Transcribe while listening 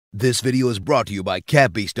This video is brought to you by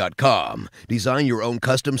catbeast.com. Design your own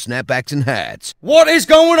custom snapbacks and hats. What is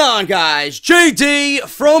going on, guys? JD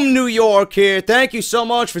from New York here. Thank you so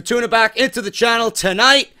much for tuning back into the channel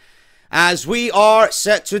tonight as we are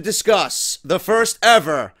set to discuss the first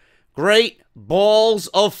ever Great Balls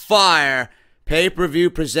of Fire pay-per-view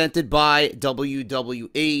presented by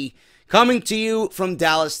WWE. Coming to you from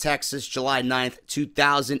Dallas, Texas, July 9th,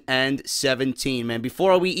 2017. Man,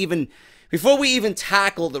 before we even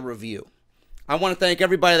tackle the review, I want to thank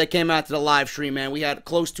everybody that came out to the live stream, man. We had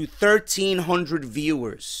close to 1,300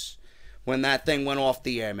 viewers when that thing went off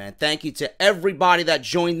the air, man. Thank you to everybody that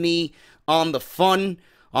joined me on the fun,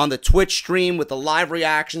 on the Twitch stream with the live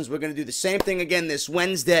reactions. We're going to do the same thing again this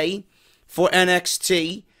Wednesday for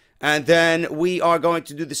NXT. And then we are going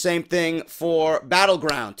to do the same thing for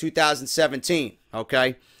Battleground 2017,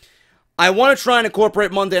 okay? I want to try and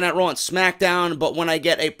incorporate Monday Night Raw and SmackDown, but when I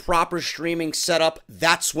get a proper streaming setup,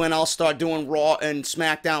 that's when I'll start doing Raw and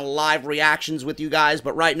SmackDown live reactions with you guys.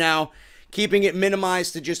 But right now, keeping it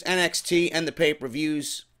minimized to just NXT and the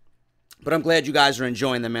pay-per-views. But I'm glad you guys are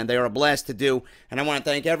enjoying them, man. They are a blast to do. And I want to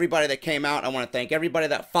thank everybody that came out. I want to thank everybody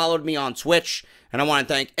that followed me on Twitch. And I want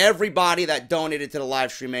to thank everybody that donated to the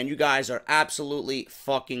live stream, man. You guys are absolutely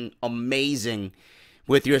fucking amazing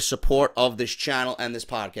with your support of this channel and this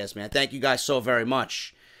podcast, man. Thank you guys so very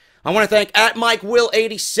much. I want to thank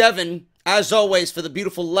 @MikeWill87, as always, for the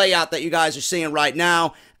beautiful layout that you guys are seeing right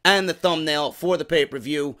now and the thumbnail for the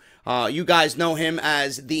pay-per-view. You guys know him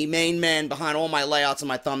as the main man behind all my layouts and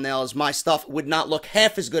my thumbnails. My stuff would not look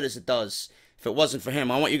half as good as it does if it wasn't for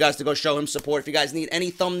him. I want you guys to go show him support. If you guys need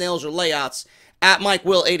any thumbnails or layouts,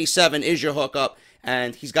 @MikeWill87 is your hookup.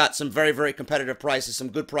 And he's got some very, very competitive prices, some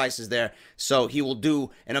good prices there. So he will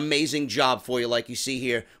do an amazing job for you like you see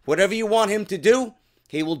here. Whatever you want him to do,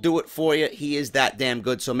 he will do it for you. He is that damn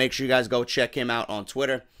good. So make sure you guys go check him out on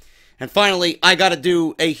Twitter. And finally, I got to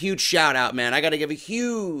do a huge shout out, man. I got to give a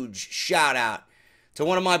huge shout out to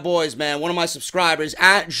one of my boys, man. One of my subscribers,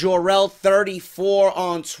 @Jorel34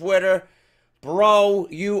 on Twitter. Bro,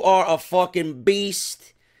 you are a fucking beast.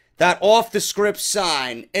 That off-the-script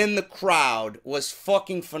sign in the crowd was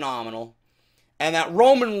fucking phenomenal. And that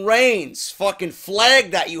Roman Reigns fucking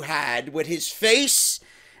flag that you had with his face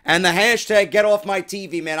and the hashtag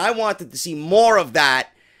 #GetOffMyTV, man. I wanted to see more of that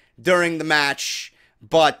during the match.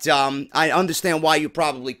 But I understand why you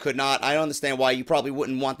probably could not. I understand why you probably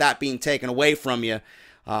wouldn't want that being taken away from you.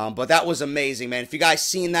 But that was amazing, man. If you guys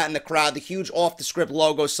seen that in the crowd, the huge off-the-script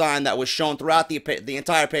logo sign that was shown throughout the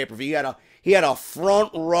entire pay-per-view, he had a front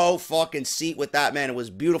row fucking seat with that, man. It was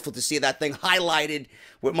beautiful to see that thing highlighted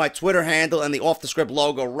with my Twitter handle and the off-the-script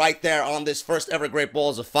logo right there on this first ever Great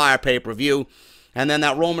Balls of Fire pay-per-view. And then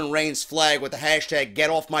that Roman Reigns flag with the hashtag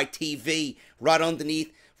 #GetOffMyTV right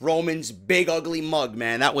underneath Roman's big ugly mug,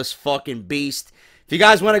 man. That was fucking beast. If you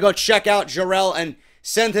guys want to go check out Jorel and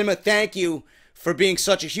send him a thank you for being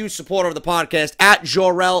such a huge supporter of the podcast,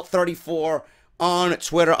 @Jorel34 on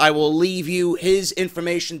Twitter. I will leave you his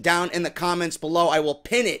information down in the comments below. I will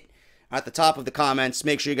pin it at the top of the comments.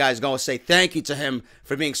 Make sure you guys go and say thank you to him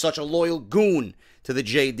for being such a loyal goon to the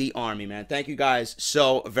JD Army, man. Thank you guys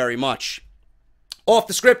so very much. Off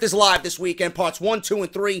the Script is live this weekend, parts 1, 2,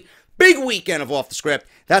 and 3. Big weekend of Off the Script.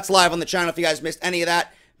 That's live on the channel. If you guys missed any of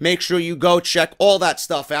that, make sure you go check all that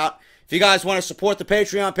stuff out. If you guys want to support the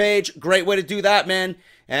Patreon page, great way to do that, man.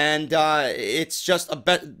 And it's just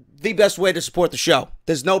the best way to support the show.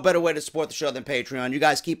 There's no better way to support the show than Patreon. You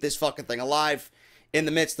guys keep this fucking thing alive in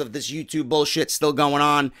the midst of this YouTube bullshit still going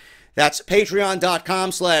on. That's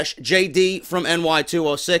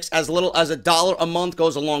patreon.com/JD/from-NY206. As little as $1 a month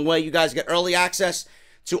goes a long way. You guys get early access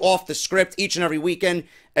to Off the Script each and every weekend.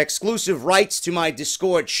 Exclusive rights to my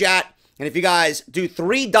Discord chat. And if you guys do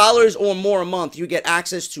 $3 or more a month, you get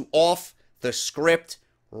access to Off the Script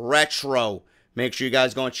Retro. Make sure you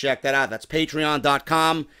guys go and check that out. That's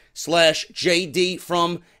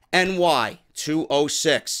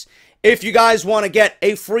patreon.com/JD/from-NY206. If you guys want to get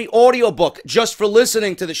a free audiobook just for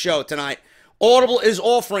listening to the show tonight, Audible is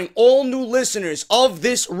offering all new listeners of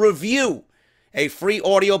this review a free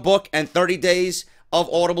audiobook and 30 days of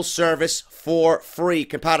Audible service for free,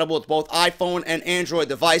 compatible with both iPhone and Android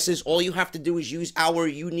devices. All you have to do is use our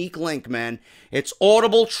unique link, man. It's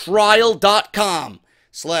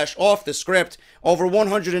audibletrial.com/offthescript. Over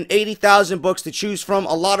 180,000 books to choose from,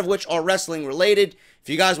 a lot of which are wrestling related. If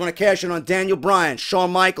you guys want to cash in on Daniel Bryan,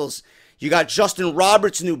 Shawn Michaels, you got Justin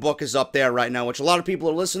Roberts' new book is up there right now, which a lot of people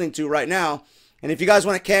are listening to right now. And if you guys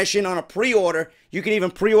want to cash in on a pre-order, you can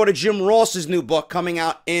even pre-order Jim Ross's new book coming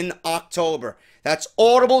out in October. That's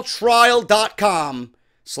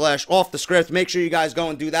audibletrial.com/offthescript. Make sure you guys go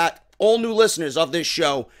and do that. all new listeners of this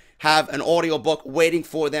show have an audiobook waiting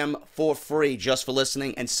for them for free just for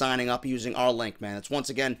listening and signing up using our link, man. It's once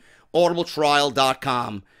again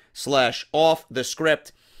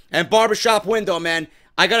audibletrial.com/offthescript. And Barbershop Window, man,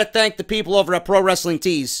 I got to thank the people over at Pro Wrestling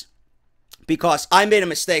Tees because I made a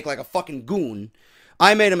mistake like a fucking goon.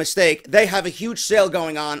 I made a mistake. They have a huge sale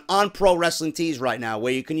going on Pro Wrestling Tees right now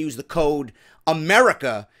where you can use the code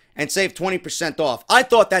AMERICA and save 20% off. I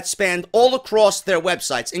thought that spanned all across their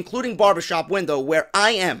websites, including Barbershop Window, where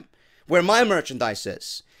I am, where my merchandise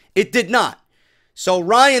is. It did not. So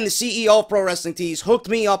Ryan, the CEO of Pro Wrestling Tees, hooked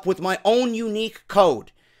me up with my own unique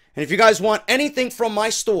code. And if you guys want anything from my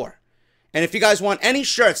store, and if you guys want any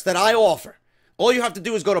shirts that I offer, all you have to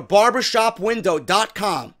do is go to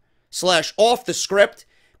barbershopwindow.com/offthescript,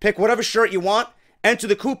 pick whatever shirt you want, enter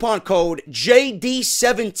the coupon code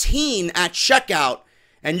JD17 at checkout,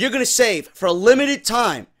 and you're going to save, for a limited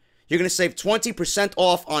time, you're going to save 20%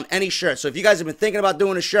 off on any shirt. So if you guys have been thinking about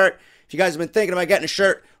doing a shirt, if you guys have been thinking about getting a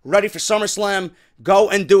shirt ready for SummerSlam, go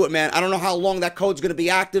and do it, man. I don't know how long that code's going to be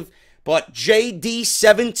active, but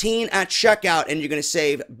JD17 at checkout, and you're going to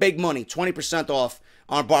save big money, 20% off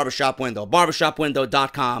on Barbershop Window.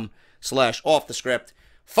 Barbershopwindow.com/offthescript.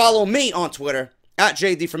 Follow me on Twitter at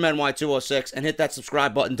JDFROMNY206 and hit that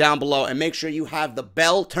subscribe button down below, and make sure you have the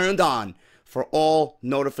bell turned on for all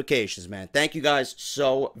notifications, man. Thank you guys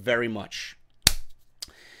so very much.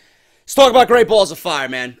 Let's talk about Great Balls of Fire,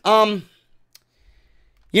 man.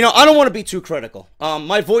 You know, I don't want to be too critical.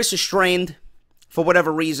 My voice is strained for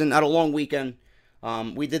whatever reason. I had a long weekend.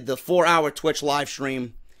 We did the 4-hour Twitch live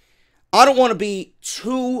stream. I don't want to be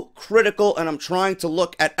too critical, and I'm trying to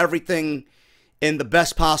look at everything in the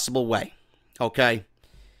best possible way, okay?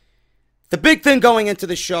 The big thing going into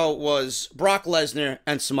the show was Brock Lesnar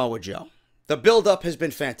and Samoa Joe. The build-up has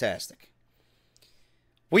been fantastic.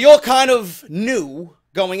 We all kind of knew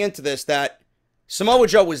going into this that Samoa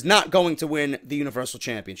Joe was not going to win the Universal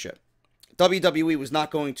Championship. WWE was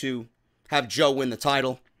not going to have Joe win the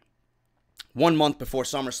title 1 month before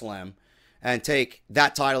SummerSlam and take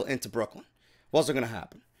that title into Brooklyn. Wasn't going to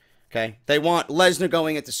happen. Okay? They want Lesnar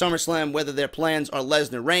going into SummerSlam, whether their plans are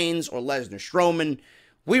Lesnar Reigns or Lesnar Strowman.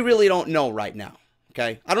 We really don't know right now.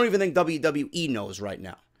 Okay? I don't even think WWE knows right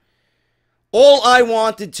now. All I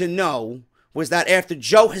wanted to know was that after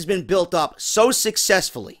Joe has been built up so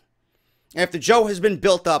successfully, after Joe has been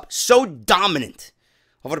built up so dominant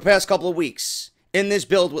over the past couple of weeks in this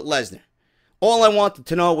build with Lesnar, all I wanted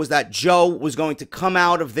to know was that Joe was going to come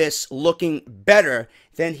out of this looking better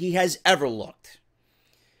than he has ever looked.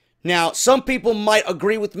 Now, some people might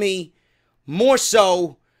agree with me. More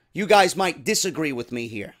so, you guys might disagree with me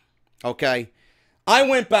here. Okay? I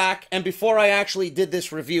went back, and before I actually did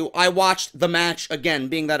this review, I watched the match again,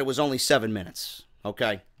 being that it was only 7 minutes.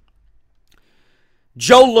 Okay?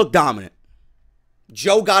 Joe looked dominant.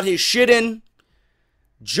 Joe got his shit in.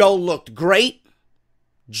 Joe looked great.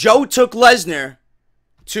 Joe took Lesnar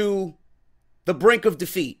to the brink of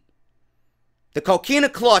defeat. The Coquina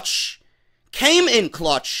Clutch came in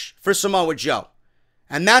clutch for Samoa Joe.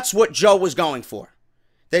 And that's what Joe was going for.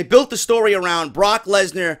 They built the story around Brock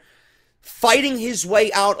Lesnar fighting his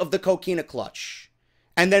way out of the Coquina Clutch.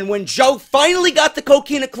 And then when Joe finally got the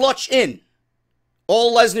Coquina Clutch in,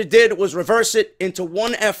 all Lesnar did was reverse it into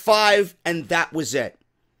one F5, and that was it.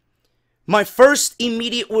 My first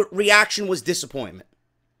immediate reaction was disappointment.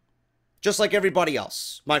 Just like everybody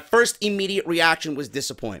else. My first immediate reaction was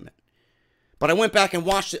disappointment. But I went back and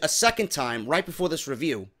watched it a second time right before this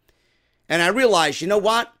review, and I realized, you know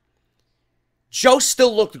what? Joe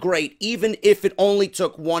still looked great, even if it only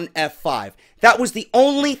took one F5. That was the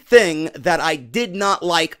only thing that I did not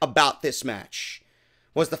like about this match,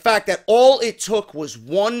 was the fact that all it took was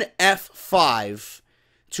one F5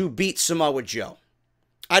 to beat Samoa Joe.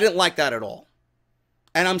 I didn't like that at all.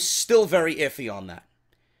 And I'm still very iffy on that.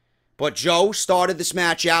 But Joe started this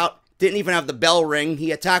match out, didn't even have the bell ring.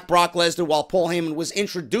 He attacked Brock Lesnar while Paul Heyman was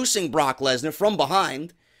introducing Brock Lesnar from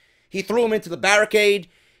behind. He threw him into the barricade.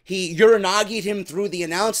 He urinagied him through the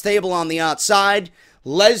announce table on the outside.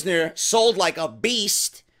 Lesnar sold like a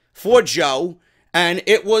beast for Joe, and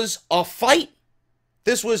it was a fight.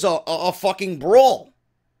 This was a fucking brawl.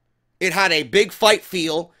 It had a big fight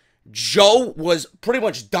feel. Joe was pretty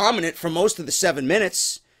much dominant for most of the 7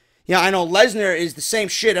 minutes. Yeah, I know Lesnar is the same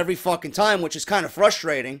shit every fucking time, which is kind of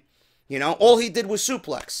frustrating. You know, all he did was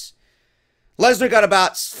suplex. Lesnar got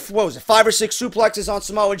about, 5 or 6 suplexes on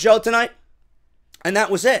Samoa Joe tonight? And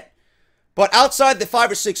that was it. But outside the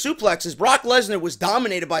 5 or 6 suplexes, Brock Lesnar was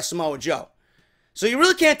dominated by Samoa Joe. So you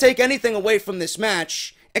really can't take anything away from this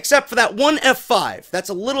match, except for that one F5. That's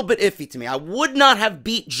a little bit iffy to me. I would not have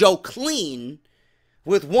beat Joe clean,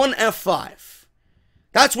 with one F5.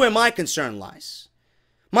 That's where my concern lies.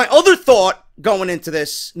 My other thought going into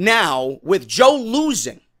this now, with Joe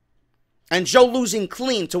losing, and Joe losing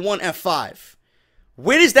clean to one F5,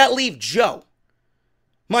 where does that leave Joe?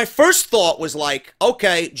 My first thought was like,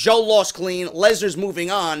 okay, Joe lost clean, Lesnar's moving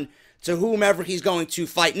on to whomever he's going to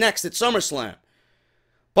fight next at SummerSlam.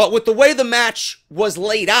 But with the way the match was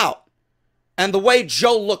laid out, and the way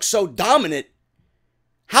Joe looked so dominant,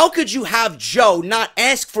 how could you have Joe not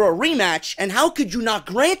ask for a rematch, and how could you not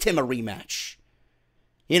grant him a rematch?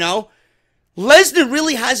 You know, Lesnar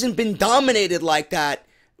really hasn't been dominated like that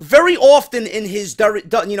very often in his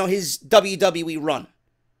WWE run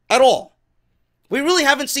at all. We really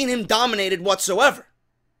haven't seen him dominated whatsoever.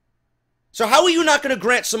 So how are you not going to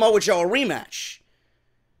grant Samoa Joe a rematch?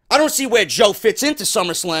 I don't see where Joe fits into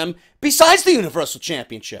SummerSlam besides the Universal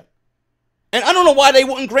Championship. And I don't know why they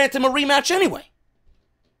wouldn't grant him a rematch anyway.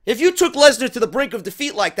 If you took Lesnar to the brink of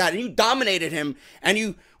defeat like that and you dominated him and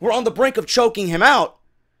you were on the brink of choking him out,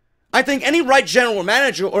 I think any right general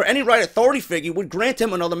manager or any right authority figure would grant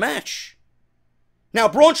him another match. Now,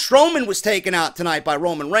 Braun Strowman was taken out tonight by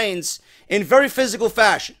Roman Reigns in very physical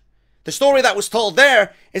fashion. The story that was told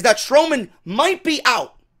there is that Strowman might be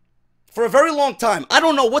out for a very long time. I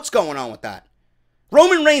don't know what's going on with that.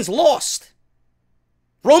 Roman Reigns lost.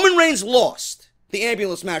 Roman Reigns lost the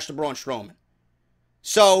ambulance match to Braun Strowman.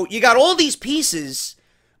 So you got all these pieces,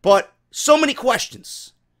 but so many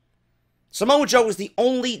questions. Samoa Joe was the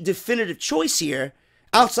only definitive choice here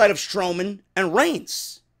outside of Strowman and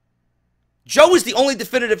Reigns. Joe is the only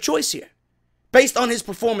definitive choice here based on his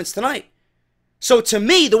performance tonight. So to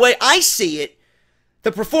me, the way I see it,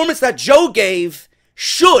 the performance that Joe gave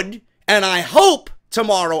should, and I hope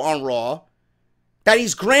tomorrow on Raw, that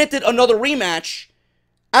he's granted another rematch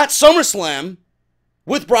at SummerSlam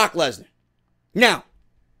with Brock Lesnar. Now,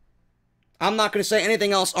 I'm not going to say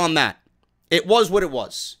anything else on that. It was what it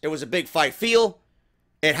was. It was a big fight feel.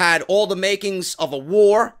 It had all the makings of a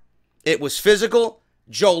war. It was physical.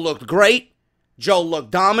 Joe looked great. Joe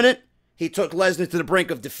looked dominant. He took Lesnar to the brink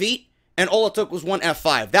of defeat. And all it took was one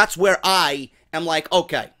F5. That's where I am like,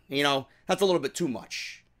 okay, you know, that's a little bit too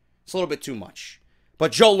much. It's a little bit too much.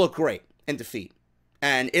 But Joe looked great in defeat.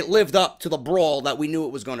 And it lived up to the brawl that we knew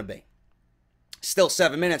it was going to be. Still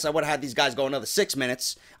 7 minutes. I would have had these guys go another 6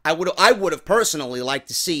 minutes. I would have personally liked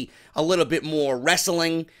to see a little bit more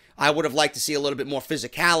wrestling. I would have liked to see a little bit more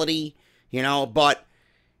physicality, you know, but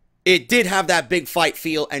it did have that big fight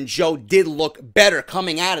feel, and Joe did look better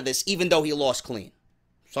coming out of this, even though he lost clean.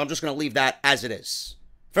 So I'm just going to leave that as it is.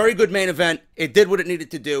 Very good main event. It did what it needed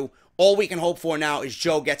to do. All we can hope for now is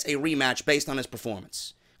Joe gets a rematch based on his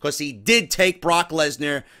performance, because he did take Brock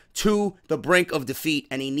Lesnar to the brink of defeat,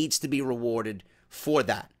 and he needs to be rewarded for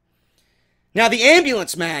that. Now, the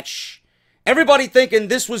ambulance match, everybody thinking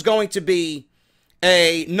this was going to be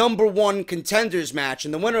a #1 contenders match,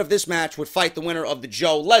 and the winner of this match would fight the winner of the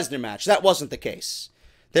Joe Lesnar match. That wasn't the case.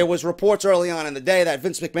 There was reports early on in the day that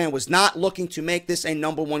Vince McMahon was not looking to make this a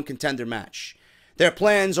 #1 contender match. Their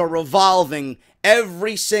plans are revolving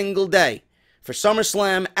every single day for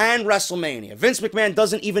SummerSlam and WrestleMania. Vince McMahon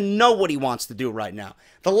doesn't even know what he wants to do right now.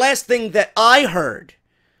 The last thing that I heard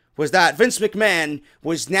was that Vince McMahon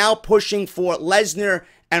was now pushing for Lesnar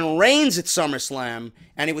and Reigns at SummerSlam,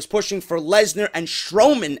 and he was pushing for Lesnar and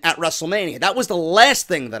Strowman at WrestleMania. That was the last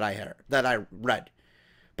thing that I read.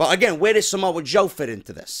 But again, where does Samoa Joe fit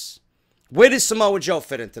into this? Where does Samoa Joe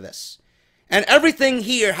fit into this? And everything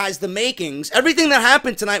here has the makings, everything that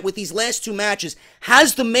happened tonight with these last two matches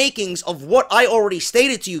has the makings of what I already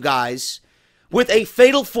stated to you guys with a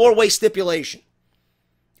fatal four-way stipulation.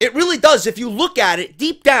 It really does. If you look at it,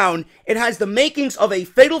 deep down, it has the makings of a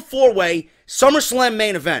fatal four-way SummerSlam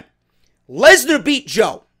main event. Lesnar beat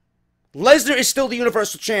Joe. Lesnar is still the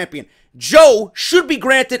Universal Champion. Joe should be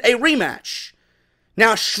granted a rematch.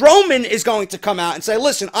 Now, Strowman is going to come out and say,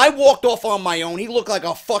 listen, I walked off on my own. He looked like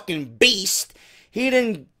a fucking beast. He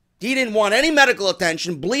didn't want any medical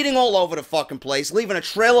attention, bleeding all over the fucking place, leaving a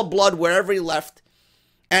trail of blood wherever he left.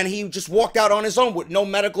 And he just walked out on his own with no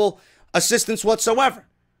medical assistance whatsoever.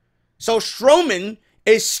 So Strowman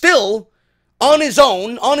is still on his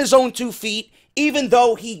own 2 feet, even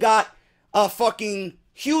though he got a fucking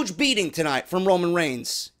huge beating tonight from Roman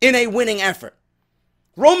Reigns in a winning effort.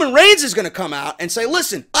 Roman Reigns is going to come out and say,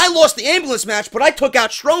 listen, I lost the ambulance match, but I took out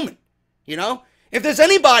Strowman. You know? If there's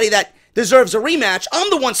anybody that deserves a rematch, I'm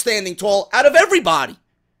the one standing tall out of everybody.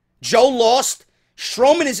 Joe lost.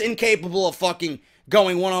 Strowman is incapable of fucking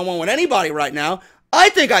going one-on-one with anybody right now. I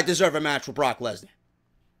think I deserve a match with Brock Lesnar.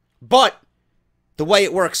 But the way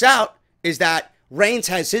it works out is that Reigns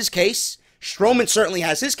has his case, Strowman certainly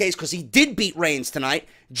has his case because he did beat Reigns tonight.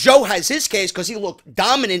 Joe has his case because he looked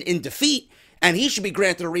dominant in defeat, and he should be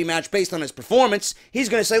granted a rematch based on his performance. He's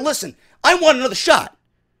going to say, listen, I want another shot.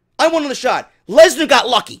 I want another shot. Lesnar got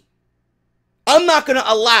lucky. I'm not going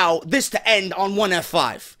to allow this to end on one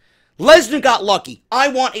F5. Lesnar got lucky. I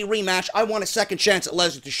want a rematch. I want a second chance at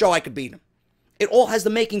Lesnar to show I could beat him. It all has the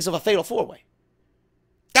makings of a fatal four-way.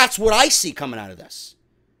 That's what I see coming out of this.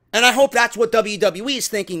 And I hope that's what WWE is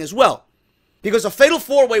thinking as well. Because a fatal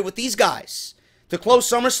four-way with these guys to close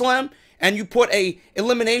SummerSlam, and you put a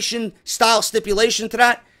elimination style stipulation to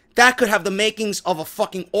that, that could have the makings of a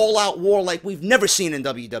fucking all-out war like we've never seen in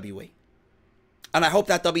WWE. And I hope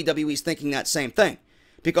that WWE is thinking that same thing.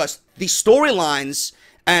 Because the storylines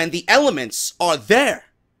and the elements are there.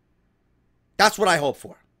 That's what I hope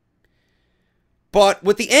for. But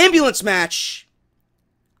with the ambulance match,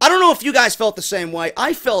 I don't know if you guys felt the same way.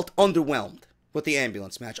 I felt underwhelmed with the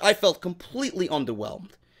ambulance match. I felt completely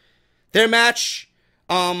underwhelmed. Their match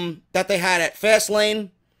that they had at Fastlane,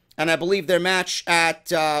 and I believe their match at,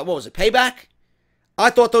 Payback? I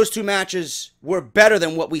thought those two matches were better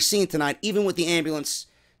than what we've seen tonight, even with the ambulance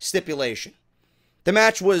stipulation. The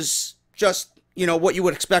match was just, what you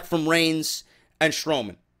would expect from Reigns and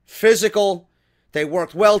Strowman. Physical. They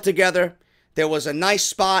worked well together. There was a nice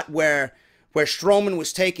spot where Strowman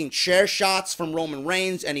was taking chair shots from Roman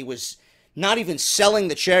Reigns, and he was not even selling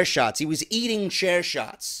the chair shots. He was eating chair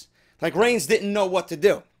shots. Like Reigns didn't know what to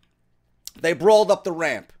do. They brawled up the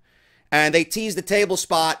ramp, and they teased the table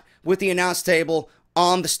spot with the announce table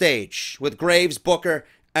on the stage with Graves, Booker,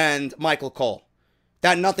 and Michael Cole.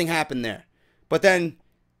 That nothing happened there. But then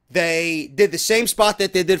they did the same spot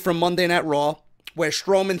that they did from Monday Night Raw, where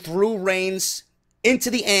Strowman threw Reigns into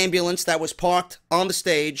the ambulance that was parked on the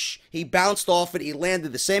stage. He bounced off it. He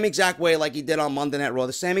landed the same exact way like he did on Monday Night Raw,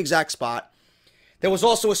 the same exact spot. There was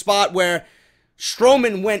also a spot where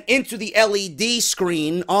Strowman went into the LED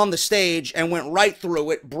screen on the stage and went right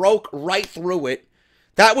through it, broke right through it.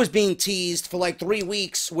 That was being teased for like 3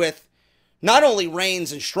 weeks with not only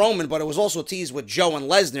Reigns and Strowman, but it was also teased with Joe and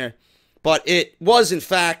Lesnar. But it was, in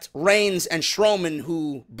fact, Reigns and Strowman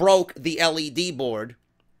who broke the LED board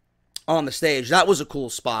on the stage. That was a cool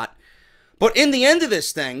spot. But in the end of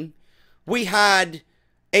this thing, we had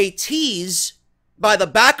a tease by the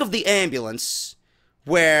back of the ambulance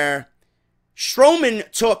where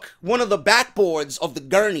Strowman took one of the backboards of the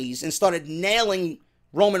gurneys and started nailing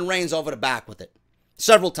Roman Reigns over the back with it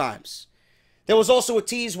several times. There was also a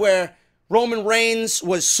tease where Roman Reigns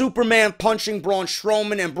was Superman punching Braun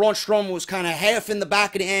Strowman, and Braun Strowman was kind of half in the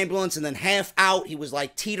back of the ambulance and then half out. He was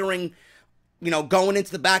like teetering, going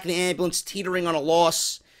into the back of the ambulance, teetering on a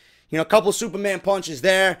loss. A couple Superman punches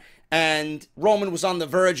there, and Roman was on the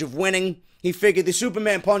verge of winning. He figured the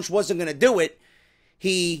Superman punch wasn't going to do it.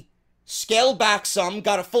 He scaled back some,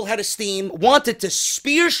 got a full head of steam, wanted to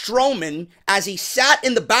spear Strowman as he sat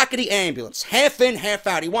in the back of the ambulance, half in, half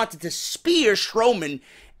out. He wanted to spear Strowman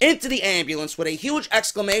into the ambulance with a huge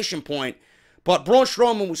exclamation point, but Braun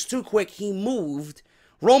Strowman was too quick. He moved.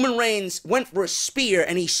 Roman Reigns went for a spear,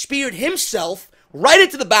 and he speared himself right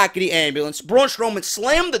into the back of the ambulance. Braun Strowman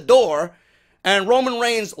slammed the door, and Roman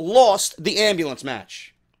Reigns lost the ambulance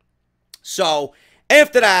match. So,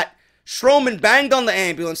 after that, Strowman banged on the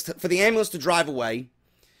ambulance for the ambulance to drive away.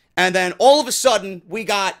 And then all of a sudden, we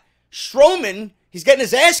got Strowman. He's getting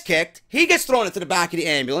his ass kicked. He gets thrown into the back of the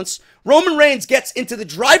ambulance. Roman Reigns gets into the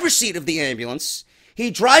driver's seat of the ambulance.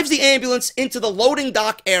 He drives the ambulance into the loading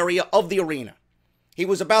dock area of the arena. He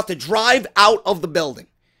was about to drive out of the building.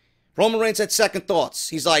 Roman Reigns had second thoughts.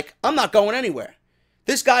 He's like, I'm not going anywhere.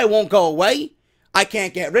 This guy won't go away. I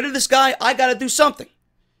can't get rid of this guy. I got to do something.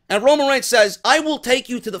 And Roman Reigns says, I will take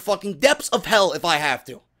you to the fucking depths of hell if I have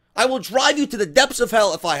to. I will drive you to the depths of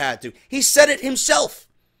hell if I had to. He said it himself.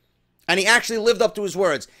 And he actually lived up to his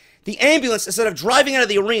words. The ambulance, instead of driving out of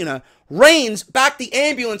the arena, Reigns backed the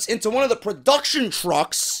ambulance into one of the production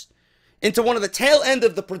trucks, into one of the tail end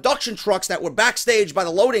of the production trucks that were backstage by the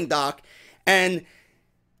loading dock, and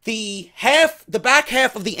the back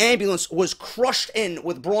half of the ambulance was crushed in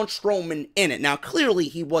with Braun Strowman in it. Now, clearly,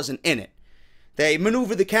 he wasn't in it. They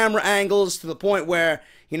maneuvered the camera angles to the point where,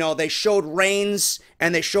 they showed Reigns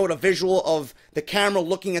and they showed a visual of the camera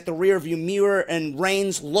looking at the rearview mirror and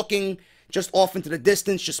Reigns looking just off into the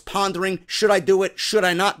distance, just pondering, should I do it? Should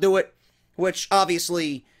I not do it? Which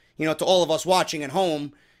obviously, to all of us watching at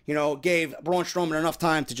home, gave Braun Strowman enough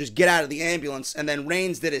time to just get out of the ambulance. And then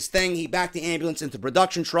Reigns did his thing. He backed the ambulance into the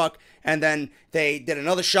production truck. And then they did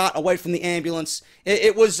another shot away from the ambulance.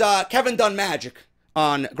 It was Kevin Dunn magic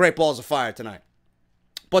on Great Balls of Fire tonight.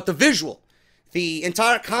 But the visual, the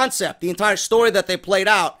entire concept, the entire story that they played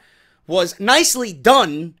out was nicely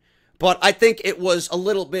done, but I think it was a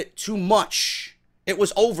little bit too much. It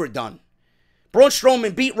was overdone. Braun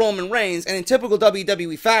Strowman beat Roman Reigns, and in typical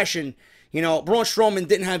WWE fashion, you know, Braun Strowman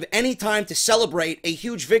didn't have any time to celebrate a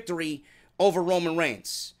huge victory over Roman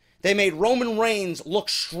Reigns. They made Roman Reigns look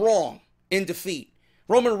strong in defeat.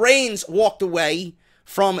 Roman Reigns walked away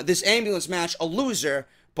from this ambulance match a loser,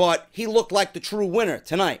 but he looked like the true winner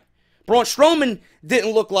tonight. Braun Strowman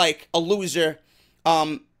didn't look like a loser,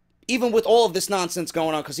 even with all of this nonsense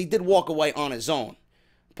going on, because he did walk away on his own.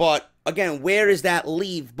 But, again, where does that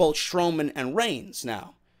leave both Strowman and Reigns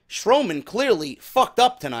now? Strowman clearly fucked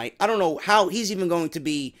up tonight. I don't know how he's even going to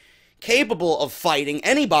be capable of fighting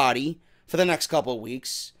anybody for the next couple of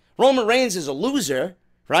weeks. Roman Reigns is a loser,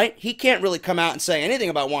 right? He can't really come out and say anything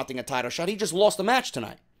about wanting a title shot. He just lost the match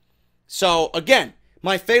tonight. So, again,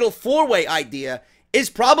 my fatal four-way idea is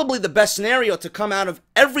probably the best scenario to come out of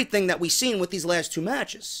everything that we've seen with these last two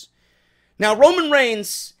matches. Now, Roman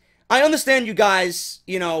Reigns, I understand you guys,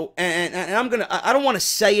 you know, and I don't want to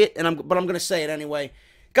say it, but I'm gonna say it anyway.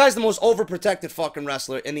 Guy's the most overprotected fucking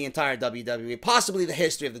wrestler in the entire WWE, possibly the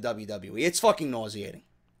history of the WWE. It's fucking nauseating.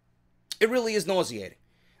 It really is nauseating.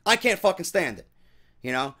 I can't fucking stand it,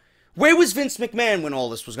 you know? Where was Vince McMahon when all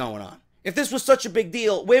this was going on? If this was such a big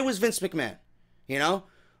deal, where was Vince McMahon? You know?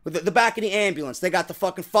 With the back of the ambulance, they got the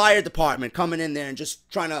fucking fire department coming in there and just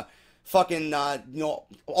trying to fucking, you know,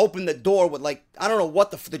 open the door with, like, I don't know what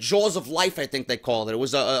the jaws of life, I think they called it. It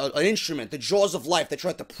was an instrument, the jaws of life. They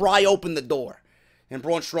tried to pry open the door. And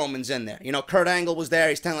Braun Strowman's in there. You know, Kurt Angle was there.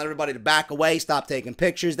 He's telling everybody to back away, stop taking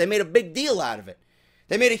pictures. They made a big deal out of it.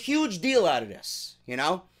 They made a huge deal out of this, you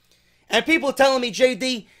know? And people are telling me,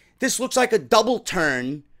 JD, this looks like a double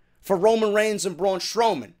turn for Roman Reigns and Braun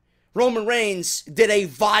Strowman. Roman Reigns did a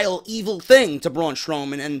vile, evil thing to Braun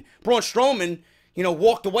Strowman, and Braun Strowman, you know,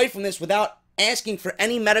 walked away from this without asking for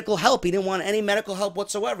any medical help. He didn't want any medical help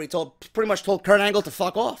whatsoever. He pretty much told Kurt Angle to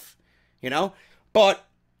fuck off, you know? But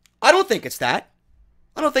I don't think it's that.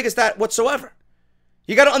 I don't think it's that whatsoever.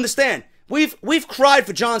 You got to understand, we've cried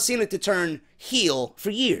for John Cena to turn heel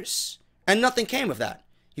for years, and nothing came of that.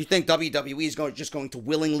 You think WWE is just going to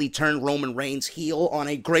willingly turn Roman Reigns heel on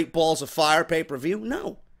a Great Balls of Fire pay-per-view?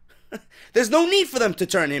 No. There's no need for them to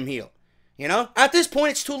turn him heel. You know? At this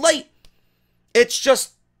point, it's too late. It's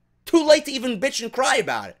just too late to even bitch and cry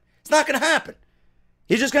about it. It's not going to happen.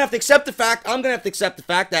 You're just going to have to accept the fact, I'm going to have to accept the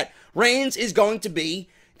fact that Reigns is going to be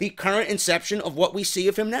the current inception of what we see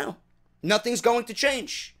of him now. Nothing's going to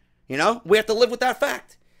change. You know? We have to live with that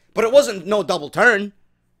fact. But it wasn't no double turn.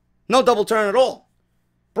 No double turn at all.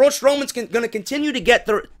 Braun Strowman's going to continue to get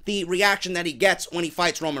the reaction that he gets when he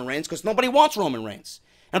fights Roman Reigns, because nobody wants Roman Reigns.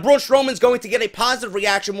 And Braun Strowman's going to get a positive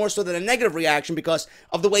reaction more so than a negative reaction because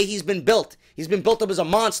of the way he's been built. He's been built up as a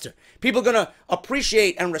monster. People are going to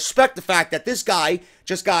appreciate and respect the fact that this guy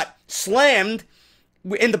just got slammed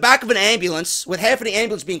in the back of an ambulance with half of the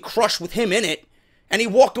ambulance being crushed with him in it, and he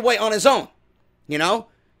walked away on his own. You know?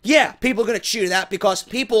 Yeah, people are going to cheer that because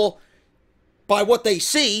people, by what they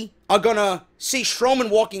see, are going to see Strowman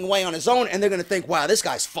walking away on his own, and they're going to think, wow, this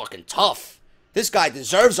guy's fucking tough. This guy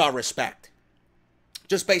deserves our respect.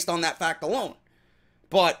 Just based on that fact alone.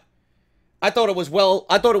 But I thought it was well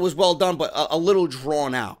done, but a little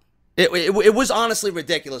drawn out. It was honestly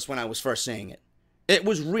ridiculous when I was first seeing it. It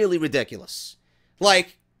was really ridiculous.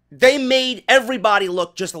 Like, they made everybody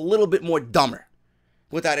look just a little bit more dumber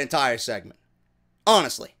with that entire segment.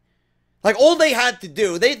 Honestly. Like, all they had to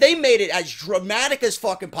do, they made it as dramatic as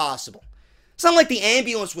fucking possible. It's not like the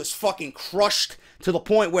ambulance was fucking crushed to the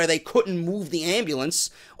point where they couldn't move the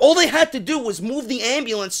ambulance. All they had to do was move the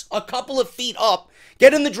ambulance a couple of feet up,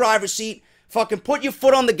 get in the driver's seat, fucking put your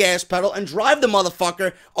foot on the gas pedal, and drive the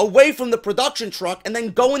motherfucker away from the production truck, and then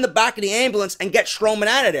go in the back of the ambulance and get Strowman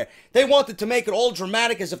out of there. They wanted to make it all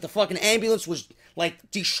dramatic as if the fucking ambulance was,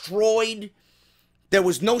 like, destroyed. There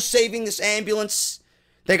was no saving this ambulance.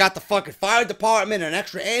 They got the fucking fire department and an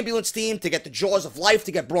extra ambulance team to get the jaws of life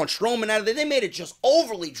to get Braun Strowman out of there. They made it just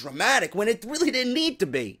overly dramatic when it really didn't need to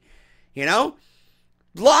be. You know?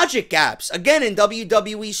 Logic gaps, again, in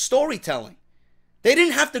WWE storytelling. They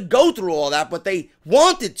didn't have to go through all that, but they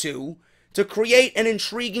wanted to create an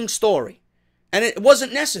intriguing story. And it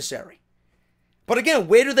wasn't necessary. But again,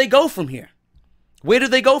 where do they go from here? Where do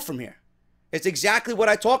they go from here? It's exactly what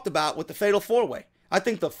I talked about with the Fatal 4-Way. I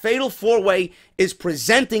think the Fatal 4-Way is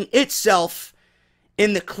presenting itself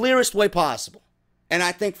in the clearest way possible. And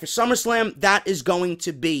I think for SummerSlam, that is going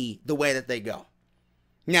to be the way that they go.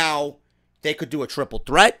 Now, they could do a triple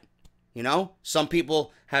threat. You know, some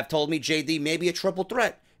people have told me, JD, maybe a triple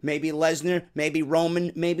threat. Maybe Lesnar, maybe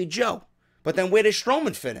Roman, maybe Joe. But then where does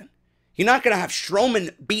Strowman fit in? You're not going to have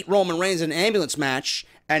Strowman beat Roman Reigns in an ambulance match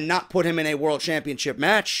and not put him in a world championship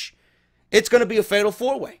match. It's going to be a fatal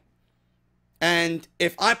four-way. And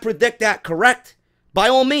if I predict that correct, by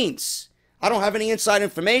all means, I don't have any inside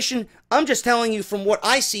information. I'm just telling you from what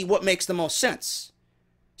I see what makes the most sense.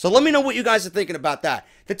 So let me know what you guys are thinking about that.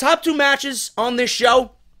 The top 2 matches on this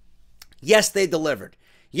show, yes, they delivered.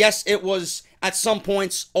 Yes, it was at some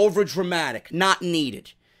points over dramatic, not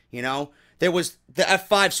needed. You know, there was the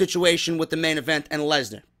F5 situation with the main event and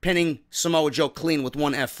Lesnar pinning Samoa Joe clean with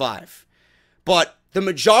one F5. But the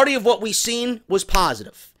majority of what we've seen was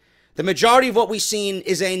positive. The majority of what we've seen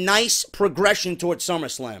is a nice progression towards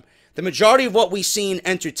SummerSlam. The majority of what we've seen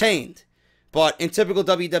entertained. But in typical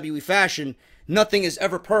WWE fashion, nothing is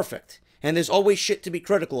ever perfect. And there's always shit to be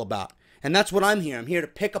critical about. And that's what I'm here. I'm here to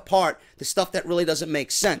pick apart the stuff that really doesn't make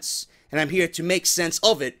sense. And I'm here to make sense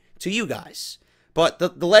of it to you guys. But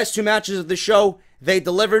the last 2 matches of the show, they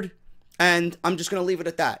delivered. And I'm just going to leave it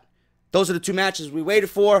at that. Those are the 2 matches we waited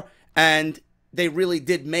for. And they really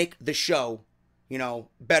did make the show, you know,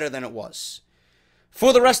 better than it was.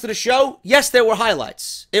 For the rest of the show, yes, there were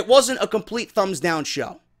highlights. It wasn't a complete thumbs down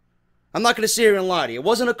show. I'm not going to sit here and lie to you. It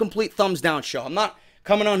wasn't a complete thumbs down show. I'm not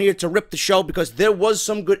coming on here to rip the show because there was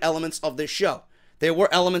some good elements of this show. There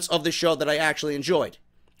were elements of the show that I actually enjoyed.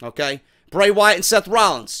 Okay? Bray Wyatt and Seth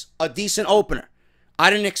Rollins, a decent opener. I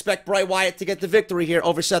didn't expect Bray Wyatt to get the victory here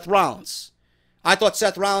over Seth Rollins. I thought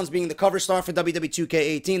Seth Rollins being the cover star for WWE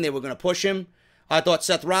 2K18, they were going to push him. I thought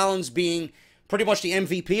Seth Rollins being pretty much the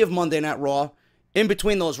MVP of Monday Night Raw, in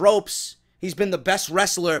between those ropes, he's been the best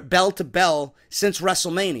wrestler bell to bell since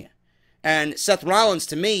WrestleMania. And Seth Rollins,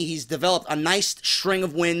 to me, he's developed a nice string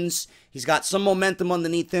of wins. He's got some momentum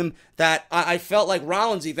underneath him that I felt like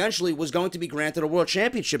Rollins eventually was going to be granted a world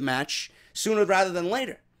championship match sooner rather than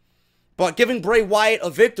later. But giving Bray Wyatt a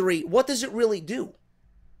victory, what does it really do?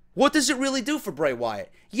 What does it really do for Bray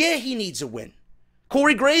Wyatt? Yeah, he needs a win.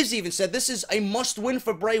 Corey Graves even said this is a must-win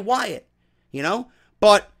for Bray Wyatt, you know?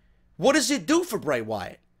 But what does it do for Bray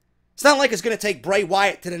Wyatt? It's not like it's going to take Bray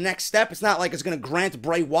Wyatt to the next step. It's not like it's going to grant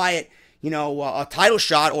Bray Wyatt, you know, a title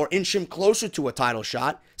shot or inch him closer to a title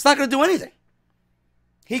shot. It's not going to do anything.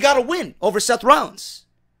 He got a win over Seth Rollins.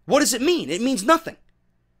 What does it mean? It means nothing.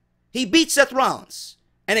 He beat Seth Rollins,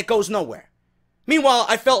 and it goes nowhere. Meanwhile,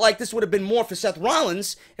 I felt like this would have been more for Seth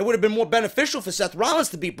Rollins. It would have been more beneficial for Seth Rollins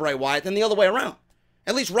to beat Bray Wyatt than the other way around.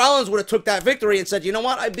 At least Rollins would have took that victory and said, you know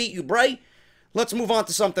what, I beat you, Bray. Let's move on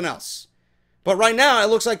to something else. But right now, it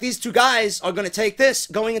looks like these 2 guys are going to take this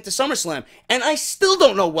going into SummerSlam. And I still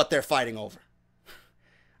don't know what they're fighting over.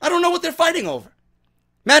 I don't know what they're fighting over.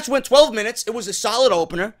 Match went 12 minutes. It was a solid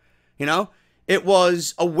opener. You know, it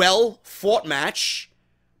was a well-fought match.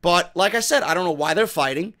 But like I said, I don't know why they're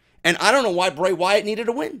fighting. And I don't know why Bray Wyatt needed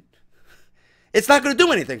a win. It's not going to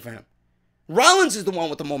do anything for him. Rollins is the one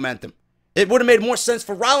with the momentum. It would have made more sense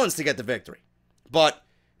for Rollins to get the victory. But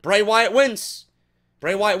Bray Wyatt wins.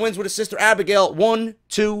 Bray Wyatt wins with his sister Abigail. 1,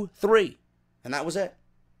 2, 3. And that was it.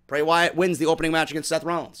 Bray Wyatt wins the opening match against Seth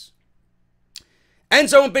Rollins.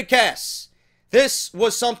 Enzo and Big Cass. This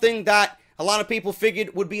was something that a lot of people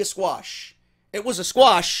figured would be a squash. It was a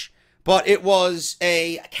squash, but it was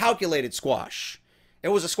a calculated squash. It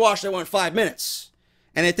was a squash that went 5 minutes.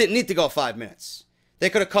 And it didn't need to go 5 minutes. They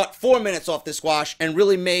could have cut 4 minutes off this squash and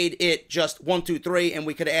really made it just 1, 2, 3, and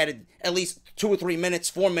we could have added at least 2 or 3 minutes,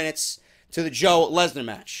 4 minutes to the Joe Lesnar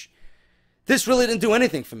match. This really didn't do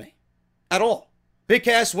anything for me at all. Big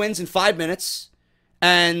Cass wins in 5 minutes,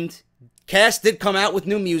 and Cass did come out with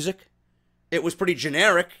new music. It was pretty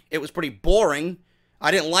generic. It was pretty boring. I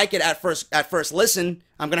didn't like it at first listen.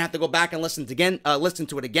 I'm gonna have to go back and listen to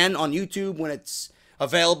it again on YouTube when it's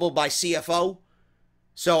available by CFO.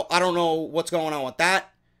 So I don't know what's going on with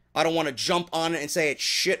that. I don't want to jump on it and say it's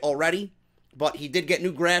shit already. But he did get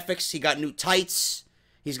new graphics. He got new tights.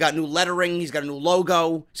 He's got new lettering. He's got a new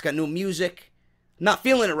logo. He's got new music. Not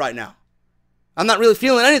feeling it right now. I'm not really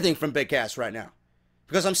feeling anything from Big Cass right now.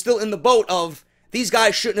 Because I'm still in the boat of these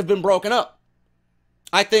guys shouldn't have been broken up.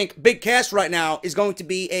 I think Big Cass right now is going to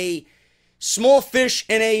be a small fish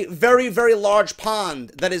in a very, very large pond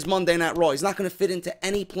that is Monday Night Raw. He's not going to fit into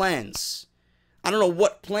any plans. I don't know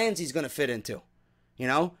what plans he's going to fit into. You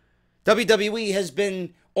know? WWE has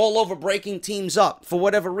been all over breaking teams up for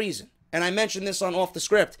whatever reason. And I mentioned this on Off the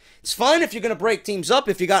Script. It's fine if you're going to break teams up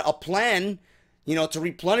if you got a plan, you know, to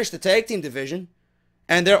replenish the tag team division.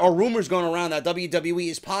 And there are rumors going around that WWE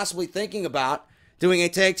is possibly thinking about doing a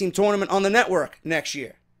tag team tournament on the network next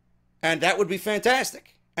year. And that would be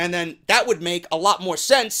fantastic. And then that would make a lot more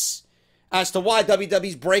sense as to why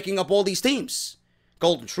WWE's breaking up all these teams.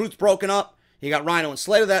 Golden Truth's broken up. You got Rhino and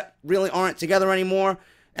Slater that really aren't together anymore.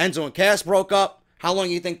 Enzo and Cass broke up. How long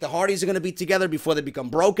do you think the Hardys are going to be together before they become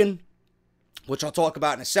broken? Which I'll talk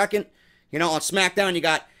about in a second. You know, on SmackDown,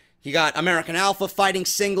 you got American Alpha fighting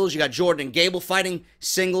singles. You got Jordan and Gable fighting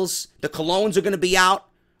singles. The Colognes are going to be out.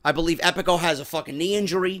 I believe Epico has a fucking knee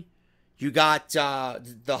injury. You got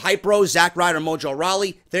the Hype Bros, Zack Ryder, Mojo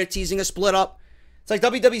Rawley. They're teasing a split up. It's like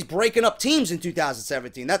WWE's breaking up teams in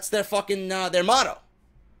 2017. That's their fucking their motto.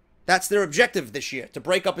 That's their objective this year, to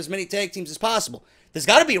break up as many tag teams as possible. There's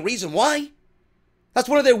got to be a reason why. That's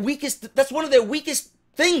one of their weakest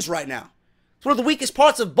things right now. It's one of the weakest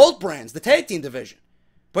parts of both brands, the tag team division.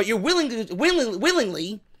 But you're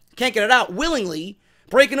willingly, can't get it out, willingly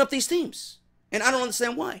breaking up these teams. And I don't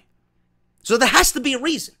understand why. So there has to be a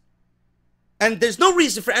reason. And there's no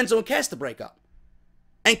reason for Enzo and Cass to break up.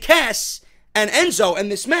 And Cass and Enzo in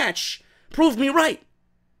this match proved me right.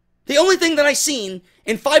 The only thing that I seen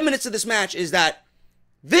in 5 minutes of this match is that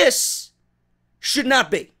this should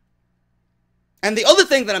not be. And the other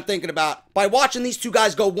thing that I'm thinking about, by watching these two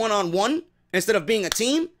guys go one-on-one instead of being a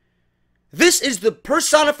team, this is the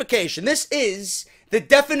personification, this is the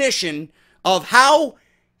definition of how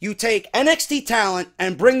you take NXT talent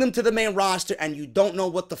and bring them to the main roster and you don't know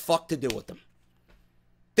what the fuck to do with them.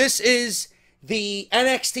 This is the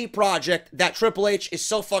NXT project that Triple H is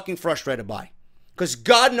so fucking frustrated by. Because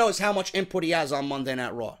God knows how much input he has on Monday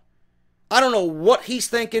Night Raw. I don't know what he's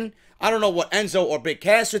thinking. I don't know what Enzo or Big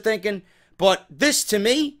Cass are thinking. But this, to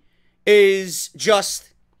me, is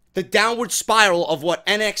just the downward spiral of what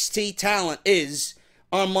NXT talent is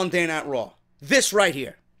on Monday Night Raw. This right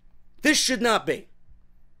here. This should not be.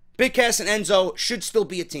 Big Cass and Enzo should still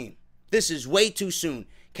be a team. This is way too soon.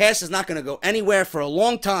 Cass is not going to go anywhere for a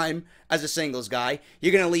long time as a singles guy.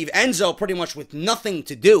 You're going to leave Enzo pretty much with nothing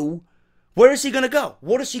to do. Where is he going to go?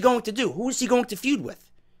 What is he going to do? Who is he going to feud with?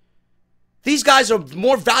 These guys are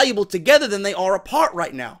more valuable together than they are apart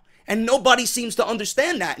right now. And nobody seems to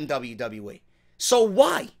understand that in WWE. So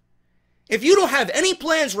why? If you don't have any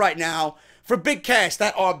plans right now for Big Cass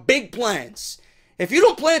that are big plans, if you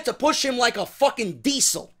don't plan to push him like a fucking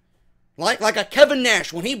diesel, like a Kevin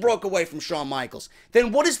Nash when he broke away from Shawn Michaels,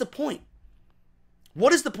 then what is the point?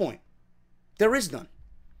 What is the point? There is none.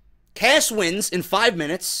 Cass wins in 5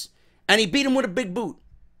 minutes, and he beat him with a big boot.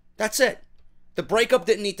 That's it. The breakup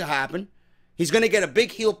didn't need to happen. He's going to get a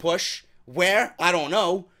big heel push. Where? I don't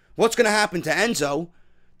know. What's going to happen to Enzo?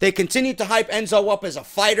 They continue to hype Enzo up as a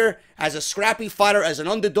fighter, as a scrappy fighter, as an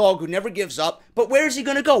underdog who never gives up. But where is he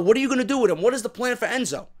going to go? What are you going to do with him? What is the plan for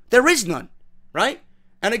Enzo? There is none, right?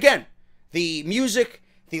 And again, the music,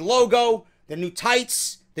 the logo, the new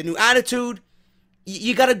tights, the new attitude,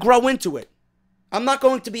 you got to grow into it. I'm not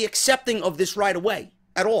going to be accepting of this right away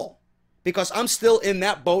at all, because I'm still in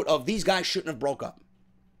that boat of these guys shouldn't have broke up.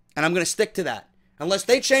 And I'm going to stick to that. Unless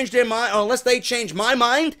they change their mind, or unless they change my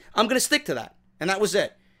mind, I'm going to stick to that. And that was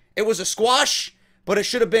it. It was a squash, but it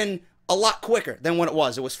should have been a lot quicker than what it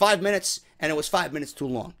was. It was 5 minutes, and it was 5 minutes too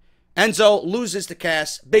long. Enzo loses to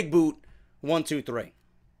Cass. Big boot. 1, 2, 3.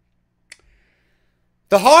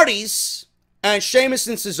 The Hardys and Sheamus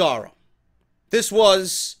and Cesaro. This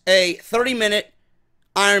was a 30-minute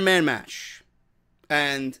Iron Man match.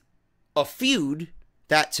 And a feud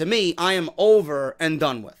that, to me, I am over and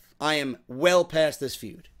done with. I am well past this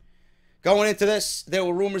feud. Going into this, there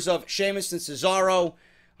were rumors of Sheamus and Cesaro,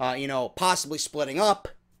 possibly splitting up.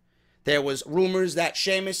 There was rumors that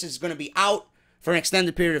Sheamus is going to be out for an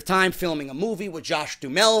extended period of time filming a movie with Josh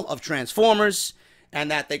Duhamel of Transformers,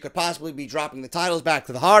 and that they could possibly be dropping the titles back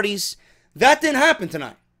to the Hardys. That didn't happen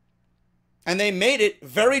tonight. And they made it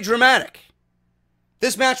very dramatic.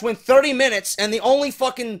 This match went 30 minutes, and the only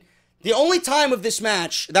time of this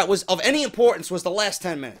match that was of any importance was the last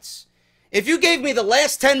 10 minutes. If you gave me the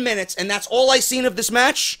last 10 minutes and that's all I seen of this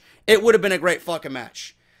match, it would have been a great fucking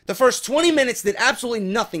match. The first 20 minutes did absolutely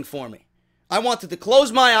nothing for me. I wanted to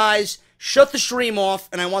close my eyes, shut the stream off,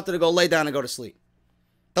 and I wanted to go lay down and go to sleep.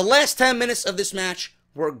 The last 10 minutes of this match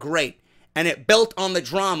were great, and it built on the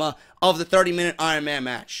drama of the 30-minute Iron Man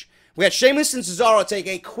match. We had Sheamus and Cesaro take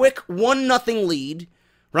a quick 1-0 lead,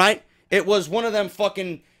 right? It was one of them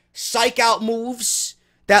fucking psych-out moves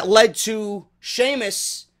that led to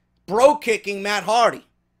Sheamus bro-kicking Matt Hardy.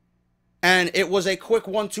 And it was a quick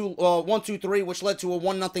 1-2-3, which led to a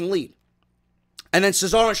 1-0 lead. And then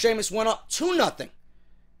Cesaro and Sheamus went up 2-0.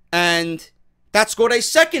 And that scored a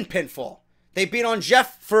second pinfall. They beat on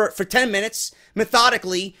Jeff for 10 minutes,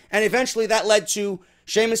 methodically, and eventually that led to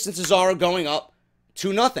Sheamus and Cesaro going up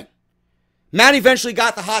 2-0. Matt eventually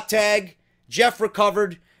got the hot tag. Jeff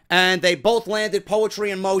recovered, and they both landed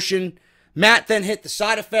poetry in motion. Matt then hit the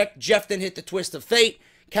side effect. Jeff then hit the twist of fate.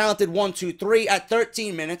 Counted 1, 2, 3 at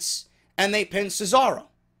 13 minutes, and they pinned Cesaro.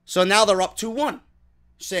 So now they're up 2-1,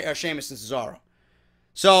 Sheamus and Cesaro.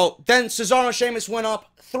 So then Cesaro and Sheamus went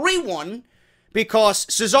up 3-1 because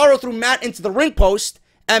Cesaro threw Matt into the ring post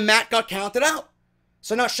and Matt got counted out.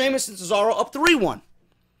 So now Sheamus and Cesaro up 3-1.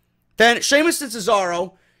 Then Sheamus and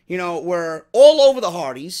Cesaro, were all over the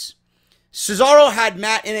Hardys. Cesaro had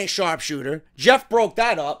Matt in a sharpshooter. Jeff broke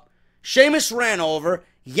that up. Sheamus ran over,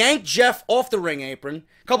 yanked Jeff off the ring apron.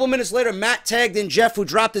 A couple minutes later, Matt tagged in Jeff, who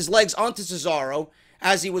dropped his legs onto Cesaro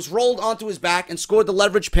as he was rolled onto his back and scored the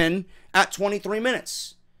leverage pin at 23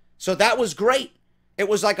 minutes. So that was great. It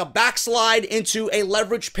was like a backslide into a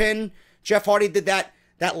leverage pin. Jeff Hardy did that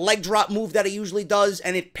leg drop move that he usually does,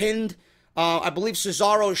 and it pinned, I believe,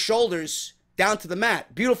 Cesaro's shoulders down to the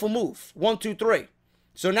mat. Beautiful move. 1, 2, 3.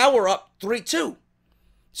 So now we're up 3-2.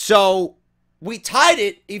 So we tied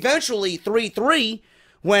it eventually 3-3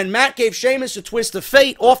 when Matt gave Sheamus a twist of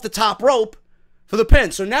fate off the top rope for the pin.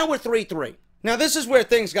 So now we're 3-3. Now this is where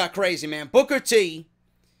things got crazy, man. Booker T,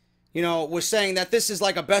 was saying that this is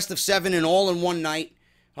like a best of 7 and all in one night.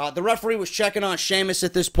 The referee was checking on Sheamus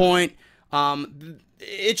at this point.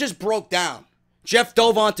 It just broke down. Jeff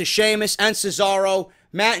dove onto Sheamus and Cesaro.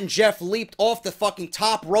 Matt and Jeff leaped off the fucking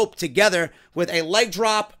top rope together with a leg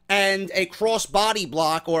drop and a cross body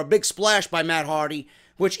block, or a big splash by Matt Hardy,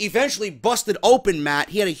 which eventually busted open Matt.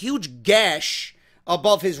 He had a huge gash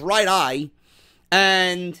above his right eye.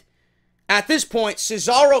 And at this point,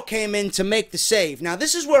 Cesaro came in to make the save. Now,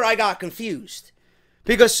 this is where I got confused,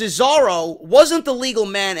 because Cesaro wasn't the legal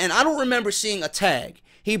man, and I don't remember seeing a tag.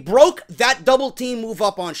 He broke that double team move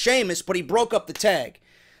up on Sheamus, but he broke up the tag.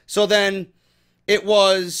 So then it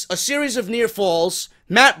was a series of near falls.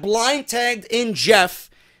 Matt blind tagged in Jeff,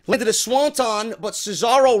 landed a swanton, but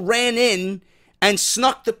Cesaro ran in and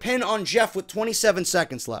snuck the pin on Jeff with 27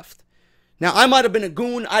 seconds left. Now, I might have been a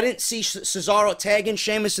goon. I didn't see Cesaro tagging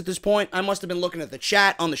Sheamus at this point. I must have been looking at the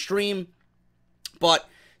chat on the stream. But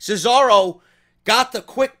Cesaro got the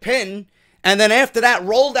quick pin, and then after that,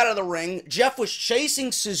 rolled out of the ring. Jeff was chasing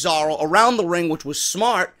Cesaro around the ring, which was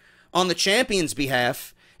smart on the champion's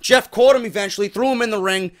behalf. Jeff caught him eventually, threw him in the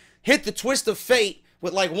ring, hit the twist of fate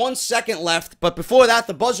with like 1 second left. But before that,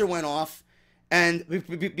 the buzzer went off, and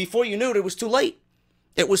before you knew it, it was too late.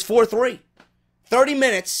 It was 4-3. 30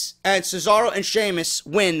 minutes, and Cesaro and Sheamus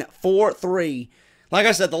win 4-3. Like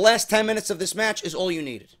I said, the last 10 minutes of this match is all you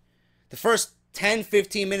needed. The first 10,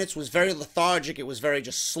 15 minutes was very lethargic. It was very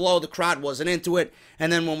just slow. The crowd wasn't into it.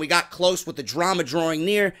 And then when we got close with the drama drawing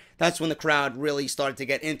near, that's when the crowd really started to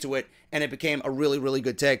get into it, and it became a really, really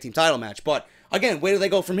good tag team title match. But again, where do they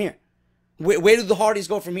go from here? Where do the Hardys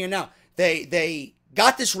go from here now? They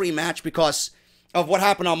got this rematch because of what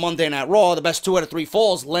happened on Monday Night Raw. The best 2 out of 3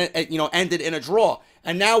 falls, ended in a draw.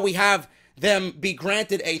 And now we have them be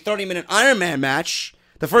granted a 30-minute Iron Man match.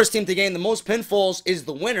 The first team to gain the most pinfalls is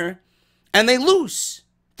the winner. And they lose.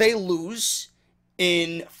 They lose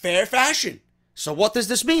in fair fashion. So what does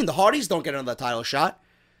this mean? The Hardys don't get another title shot.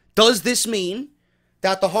 Does this mean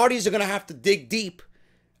that the Hardys are going to have to dig deep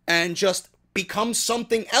and just become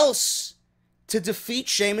something else to defeat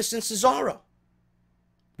Sheamus and Cesaro?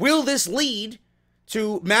 Will this lead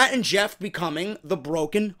to Matt and Jeff becoming the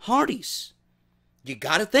Broken Hardys? You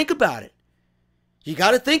got to think about it. You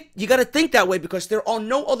got to think that way, because there are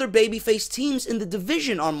no other babyface teams in the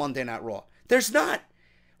division on Monday Night Raw. There's not.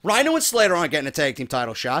 Rhino and Slater aren't getting a tag team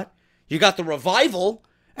title shot. You got the Revival,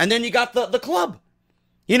 and then you got the Club.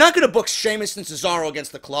 You're not going to book Sheamus and Cesaro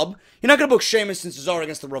against the Club. You're not going to book Sheamus and Cesaro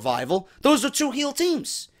against the Revival. Those are 2 heel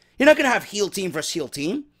teams. You're not going to have heel team versus heel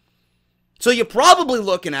team. So you're probably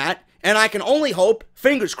looking at, and I can only hope,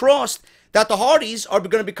 fingers crossed, that the Hardys are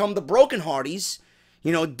going to become the Broken Hardys,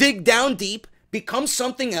 dig down deep, become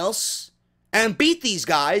something else, and beat these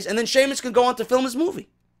guys, and then Sheamus can go on to film his movie.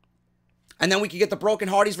 And then we can get the Broken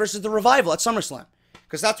Hardys versus the Revival at SummerSlam,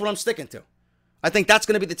 because that's what I'm sticking to. I think that's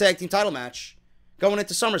going to be the tag team title match going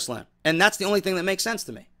into SummerSlam, and that's the only thing that makes sense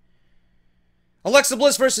to me. Alexa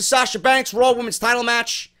Bliss versus Sasha Banks, Raw Women's title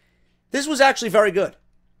match. This was actually very good.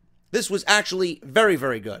 This was actually very,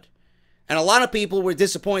 very good. And a lot of people were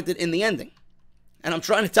disappointed in the ending. And I'm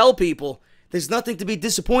trying to tell people there's nothing to be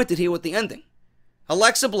disappointed here with the ending.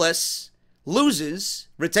 Alexa Bliss loses,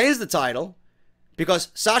 retains the title, because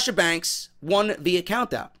Sasha Banks won via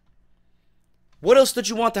countout. What else did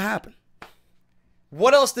you want to happen?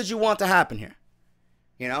 What else did you want to happen here?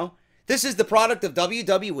 This is the product of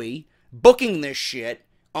WWE booking this shit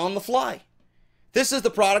on the fly. This is the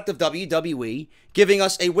product of WWE giving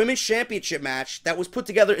us a women's championship match that was put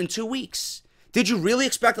together in 2 weeks. Did you really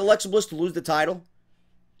expect Alexa Bliss to lose the title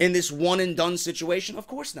in this one and done situation? Of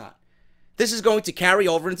course not. This is going to carry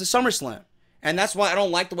over into SummerSlam. And that's why I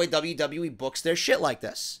don't like the way WWE books their shit like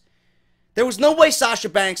this. There was no way Sasha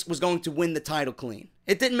Banks was going to win the title clean.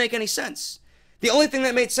 It didn't make any sense. The only thing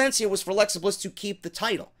that made sense here was for Alexa Bliss to keep the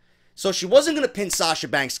title. So she wasn't going to pin Sasha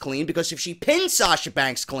Banks clean, because if she pinned Sasha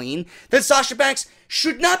Banks clean, then Sasha Banks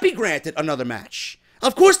should not be granted another match.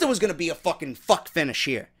 Of course there was going to be a fucking fuck finish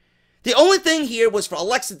here. The only thing here was for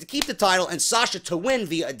Alexa to keep the title and Sasha to win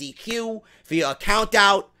via a DQ, via a count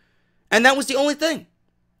out. And that was the only thing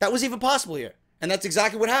that was even possible here. And that's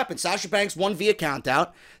exactly what happened. Sasha Banks won via count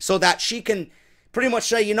out so that she can pretty much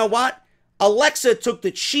say, you know what? Alexa took the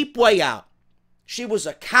cheap way out. She was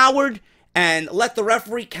a coward and let the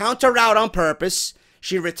referee count her out on purpose.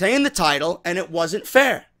 She retained the title and it wasn't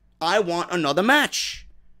fair. I want another match.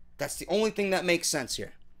 That's the only thing that makes sense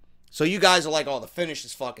here. So you guys are like, oh, the finish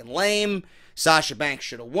is fucking lame. Sasha Banks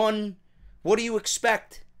should have won. What do you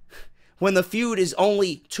expect when the feud is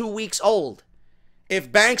only 2 weeks old?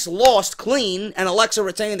 If Banks lost clean and Alexa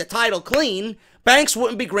retained the title clean, Banks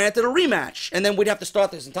wouldn't be granted a rematch. And then we'd have to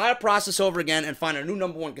start this entire process over again and find a new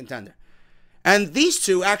 #1 contender. And these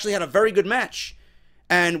two actually had a very good match.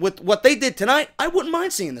 And with what they did tonight, I wouldn't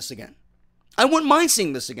mind seeing this again. I wouldn't mind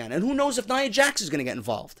seeing this again. And who knows if Nia Jax is going to get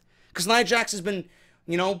involved. Because Nia Jax has been,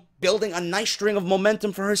 you know, building a nice string of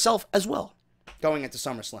momentum for herself as well going into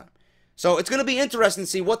SummerSlam. So it's going to be interesting to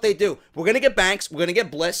see what they do. We're going to get Banks. We're going to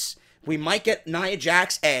get Bliss. We might get Nia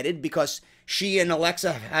Jax added because she and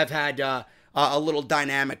Alexa have had a little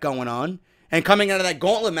dynamic going on. And coming out of that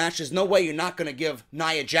gauntlet match, there's no way you're not going to give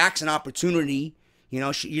Nia Jax an opportunity. You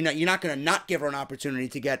know, you're not going to not give her an opportunity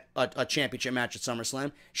to get a championship match at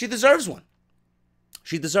SummerSlam. She deserves one.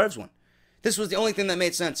 She deserves one. This was the only thing that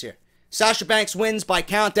made sense here. Sasha Banks wins by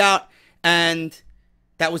countout, and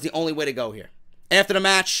that was the only way to go here. After the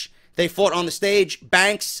match, they fought on the stage.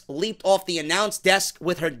 Banks leaped off the announce desk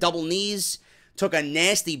with her double knees, took a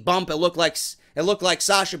nasty bump. It looked like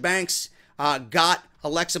Sasha Banks got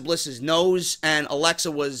Alexa Bliss's nose, and Alexa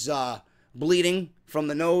was bleeding from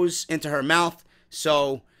the nose into her mouth.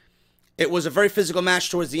 So it was a very physical match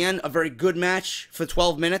towards the end, a very good match for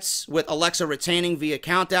 12 minutes with Alexa retaining via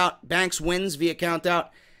countout. Banks wins via countout,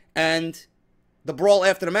 and the brawl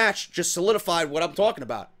after the match just solidified what I'm talking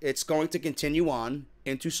about. It's going to continue on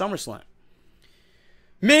into SummerSlam.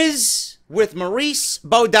 Miz with Maurice,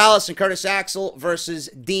 Bo Dallas, and Curtis Axel versus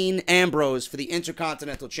Dean Ambrose for the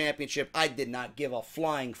Intercontinental Championship. I did not give a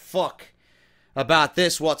flying fuck about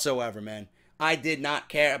this whatsoever, man. I did not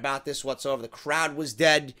care about this whatsoever. The crowd was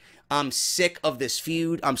dead. I'm sick of this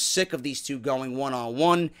feud. I'm sick of these two going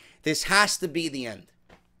one-on-one. This has to be the end.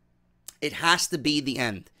 It has to be the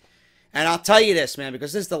end. And I'll tell you this, man,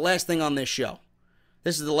 because this is the last thing on this show.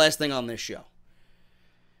 This is the last thing on this show.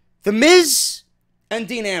 The Miz and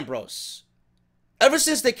Dean Ambrose, ever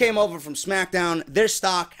since they came over from SmackDown, their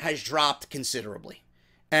stock has dropped considerably.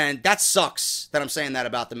 And that sucks that I'm saying that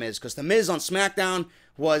about The Miz, because The Miz on SmackDown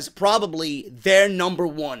was probably their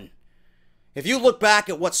 #1. If you look back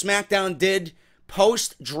at what SmackDown did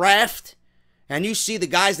post-draft, and you see the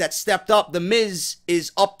guys that stepped up, The Miz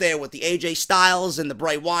is up there with the AJ Styles and the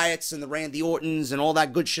Bray Wyatts and the Randy Ortons and all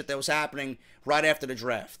that good shit that was happening right after the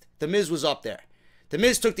draft. The Miz was up there. The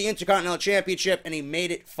Miz took the Intercontinental Championship and he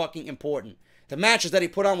made it fucking important. The matches that he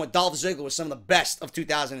put on with Dolph Ziggler were some of the best of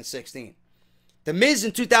 2016. The Miz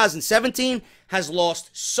in 2017 has lost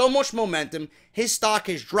so much momentum. His stock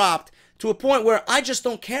has dropped to a point where I just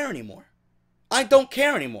don't care anymore. I don't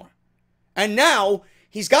care anymore. And now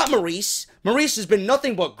he's got Maurice. Maurice has been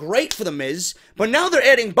nothing but great for The Miz. But now they're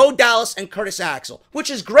adding Bo Dallas and Curtis Axel, which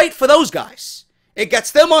is great for those guys. It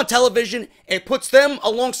gets them on television. It puts them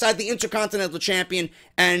alongside the Intercontinental Champion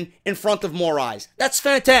and in front of more eyes. That's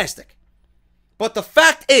fantastic. But the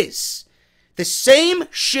fact is, the same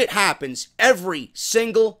shit happens every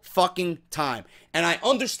single fucking time. And I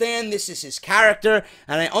understand this is his character,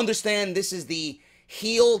 and I understand this is the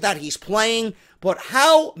heel that he's playing, but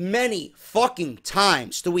how many fucking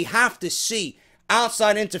times do we have to see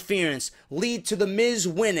outside interference lead to The Miz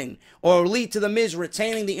winning or lead to The Miz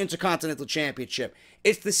retaining the Intercontinental Championship?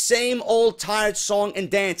 It's the same old tired song and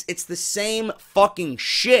dance. It's the same fucking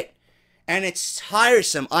shit. And it's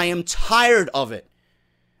tiresome. I am tired of it.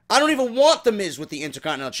 I don't even want The Miz with the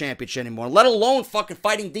Intercontinental Championship anymore, let alone fucking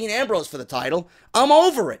fighting Dean Ambrose for the title. I'm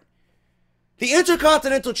over it. The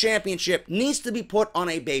Intercontinental Championship needs to be put on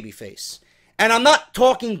a babyface. And I'm not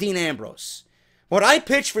talking Dean Ambrose. What I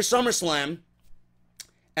pitched for SummerSlam,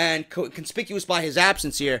 and conspicuous by his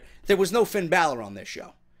absence here, there was no Finn Balor on this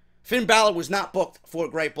show. Finn Balor was not booked for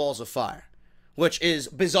Great Balls of Fire, which is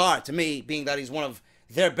bizarre to me, being that he's one of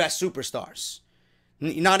their best superstars.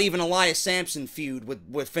 Not even Elias Sampson feud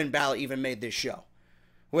with Finn Balor even made this show.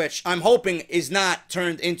 which I'm hoping is not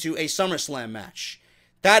turned into a SummerSlam match.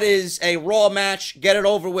 That is a Raw match. Get it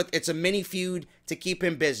over with. It's a mini feud to keep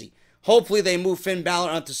him busy. Hopefully they move Finn Balor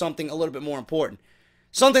onto something a little bit more important.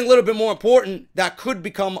 Something a little bit more important that could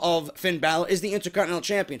become of Finn Balor is the Intercontinental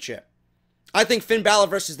Championship. I think Finn Balor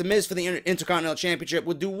versus The Miz for the Intercontinental Championship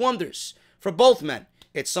would do wonders for both men.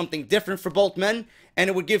 It's something different for both men, and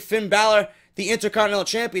it would give Finn Balor the Intercontinental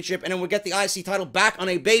Championship, and it would get the IC title back on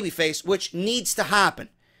a babyface, which needs to happen.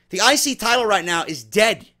 The IC title right now is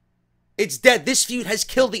dead. It's dead. This feud has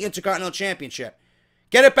killed the Intercontinental Championship.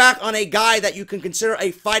 Get it back on a guy that you can consider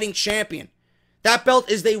a fighting champion. That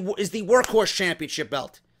belt is the Workhorse Championship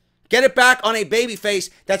belt. Get it back on a babyface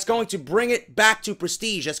that's going to bring it back to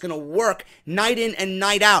prestige, that's going to work night in and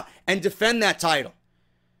night out and defend that title.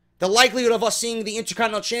 The likelihood of us seeing the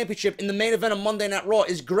Intercontinental Championship in the main event of Monday Night Raw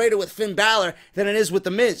is greater with Finn Balor than it is with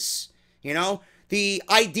The Miz. You know, the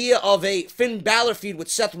idea of a Finn Balor feud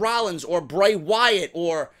with Seth Rollins or Bray Wyatt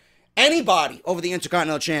or anybody over the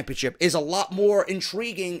Intercontinental Championship is a lot more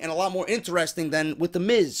intriguing and a lot more interesting than with The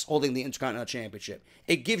Miz holding the Intercontinental Championship.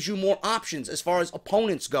 It gives you more options as far as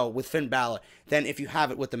opponents go with Finn Balor than if you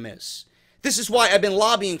have it with The Miz. This is why I've been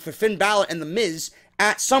lobbying for Finn Balor and The Miz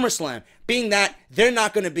at SummerSlam, being that they're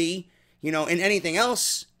not going to be, in anything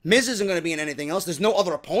else. Miz isn't going to be in anything else. There's no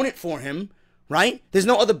other opponent for him, right? There's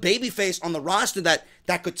no other babyface on the roster that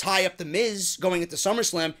could tie up The Miz going into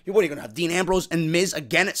SummerSlam. What are you going to have, Dean Ambrose and Miz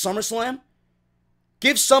again at SummerSlam?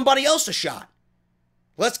 Give somebody else a shot.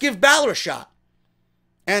 Let's give Balor a shot.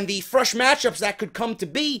 And the fresh matchups that could come to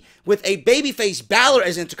be with a babyface Balor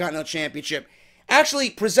as Intercontinental Championship actually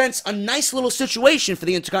presents a nice little situation for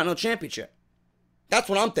the Intercontinental Championship. That's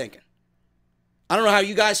what I'm thinking. I don't know how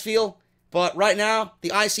you guys feel, but right now,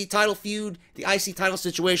 the IC title feud, the IC title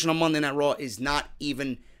situation on Monday Night Raw is not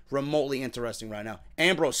even remotely interesting right now.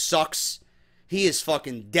 Ambrose sucks. He is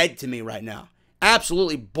fucking dead to me right now.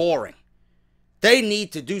 Absolutely boring. They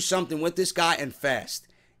need to do something with this guy and fast.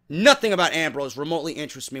 Nothing about Ambrose remotely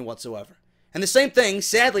interests me whatsoever. And the same thing,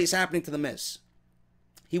 sadly, is happening to The Miz.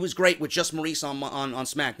 He was great with just Maurice on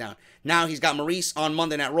SmackDown. Now he's got Maurice on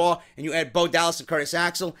Monday Night Raw, and you add Bo Dallas and Curtis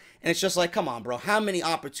Axel, and it's just like, come on, bro. How many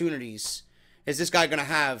opportunities is this guy going to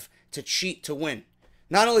have to cheat to win?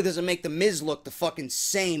 Not only does it make The Miz look the fucking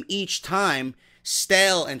same each time,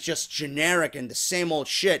 stale and just generic and the same old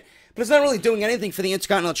shit, but it's not really doing anything for the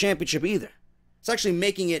Intercontinental Championship either. It's actually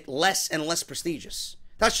making it less and less prestigious.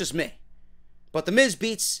 That's just me. But The Miz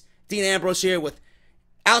beats Dean Ambrose here with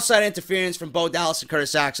outside interference from Bo Dallas and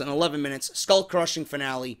Curtis Axel in 11 minutes, skull-crushing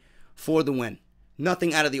finale for the win.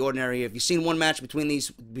 Nothing out of the ordinary. If you've seen one match between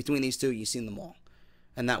these two, you've seen them all.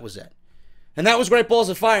 And that was it. And that was Great Balls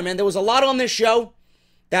of Fire, man. There was a lot on this show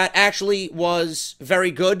that actually was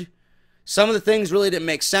very good. Some of the things really didn't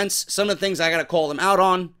make sense. Some of the things I got to call them out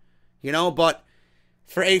on, but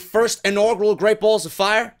for a first inaugural Great Balls of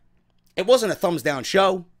Fire, it wasn't a thumbs down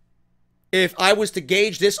show. If I was to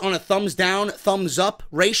gauge this on a thumbs down, thumbs up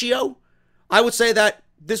ratio, I would say that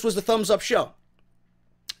this was the thumbs up show.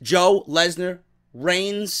 Joe, Lesnar,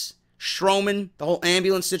 Reigns, Strowman, the whole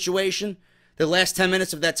ambulance situation, the last 10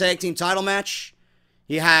 minutes of that tag team title match.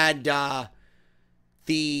 You had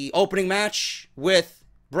the opening match with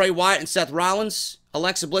Bray Wyatt and Seth Rollins,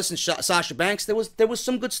 Alexa Bliss and Sasha Banks. There was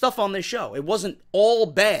some good stuff on this show. It wasn't all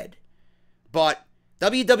bad, but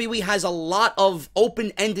WWE has a lot of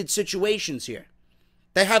open-ended situations here.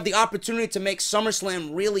 They have the opportunity to make SummerSlam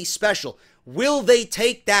really special. Will they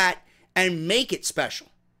take that and make it special?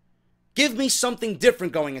 Give me something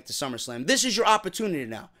different going into SummerSlam. This is your opportunity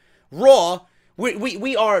now. Raw,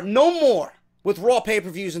 we are no more with Raw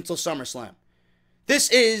pay-per-views until SummerSlam. This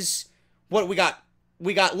is what we got.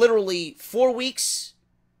 We got literally 4 weeks.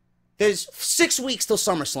 There's 6 weeks till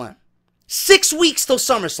SummerSlam. 6 weeks till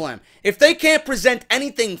SummerSlam. If they can't present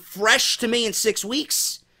anything fresh to me in 6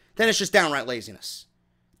 weeks, then it's just downright laziness.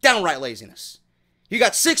 Downright laziness. You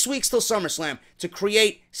got 6 weeks till SummerSlam to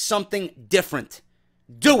create something different.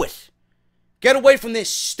 Do it. Get away from this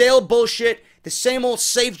stale bullshit, the same old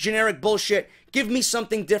safe generic bullshit. Give me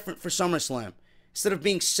something different for SummerSlam instead of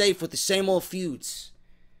being safe with the same old feuds.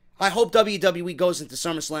 I hope WWE goes into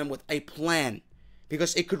SummerSlam with a plan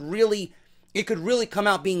because it could really come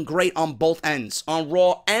out being great on both ends, on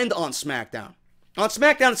Raw and on SmackDown. On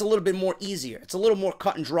SmackDown, it's a little bit more easier. It's a little more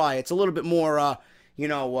cut and dry. It's a little bit more,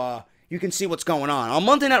 you can see what's going on. On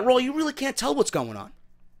Monday Night Raw, you really can't tell what's going on.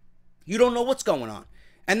 You don't know what's going on.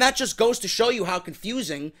 And that just goes to show you how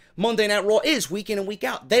confusing Monday Night Raw is week in and week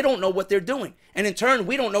out. They don't know what they're doing. And in turn,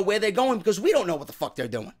 we don't know where they're going because we don't know what the fuck they're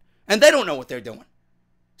doing. And they don't know what they're doing.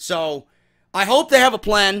 So, I hope they have a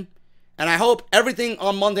plan. And I hope everything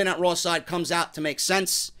on Monday Night Raw side comes out to make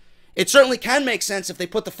sense. It certainly can make sense if they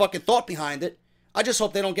put the fucking thought behind it. I just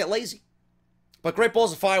hope they don't get lazy. But Great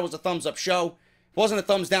Balls of Fire was a thumbs up show. It wasn't a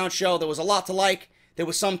thumbs down show. There was a lot to like. There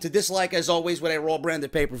was some to dislike, as always, with a Raw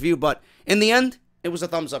branded pay-per-view. But in the end, it was a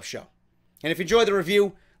thumbs up show. And if you enjoyed the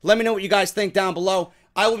review, let me know what you guys think down below.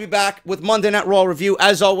 I will be back with Monday Night Raw review,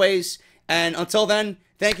 as always. And until then,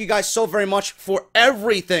 thank you guys so very much for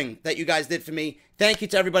everything that you guys did for me. Thank you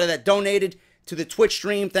to everybody that donated to the Twitch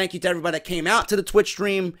stream. Thank you to everybody that came out to the Twitch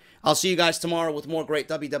stream. I'll see you guys tomorrow with more great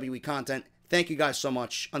WWE content. Thank you guys so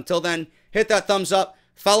much. Until then, hit that thumbs up.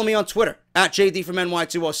 Follow me on Twitter at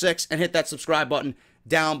JDFROMNY206 and hit that subscribe button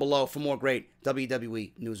down below for more great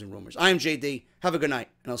WWE news and rumors. I am JD. Have a good night,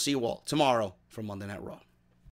 and I'll see you all tomorrow for Monday Night Raw.